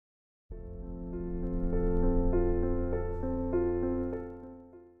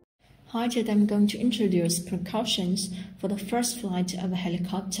Hi, today I'm going to introduce precautions for the first flight of a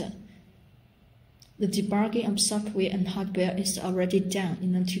helicopter. The debugging of software and hardware is already done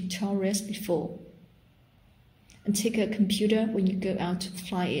in the tutorials before. And take a computer when you go out to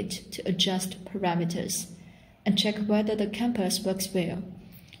fly it to adjust parameters and check whether the compass works well,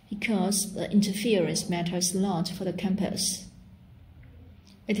 because the interference matters a lot for the compass.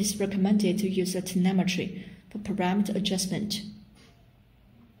 It is recommended to use the telemetry for parameter adjustment.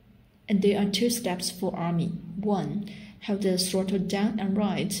 And there are two steps for Army. 1. Hold the throttle down and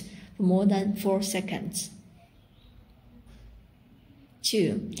right for more than 4 seconds.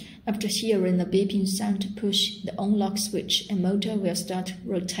 2. After hearing the beeping sound, push the on-lock switch and motor will start to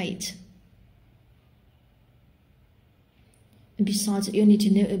rotate. And besides, you need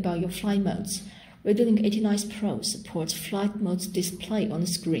to know about your flight modes. RadioLink AT9S Pro supports flight modes displayed on the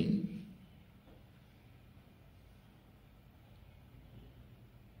screen.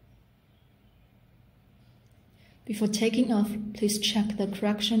 Before taking off, please check the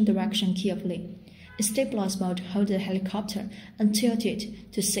correction direction carefully. In stabilize mode, hold the helicopter and tilt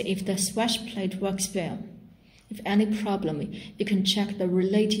it to see if the switch plate works well. If any problem, you can check the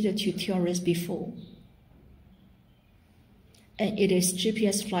related tutorials before. And it is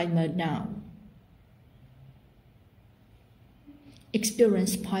GPS flight mode now.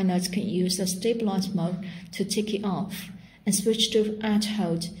 Experienced pilots can use the stabilize mode to take it off and switch to at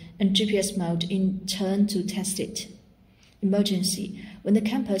hold and GPS mode in turn to test it. Emergency: when the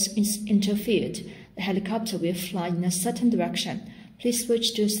compass is interfered, the helicopter will fly in a certain direction. Please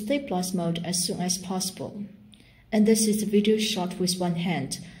switch to stabilize mode as soon as possible. And this is a video shot with one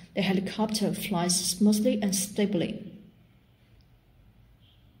hand. The helicopter flies smoothly and stably.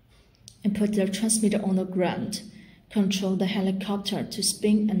 And put the transmitter on the ground. Control the helicopter to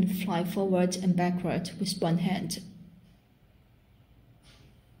spin and fly forward and backward with one hand.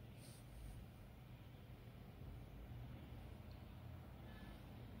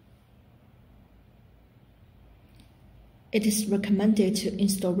 It is recommended to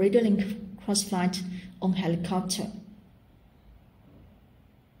install RadioLink CrossFlight on helicopter.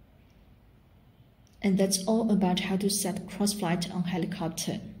 And that's all about how to set CrossFlight on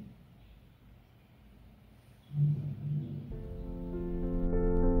helicopter.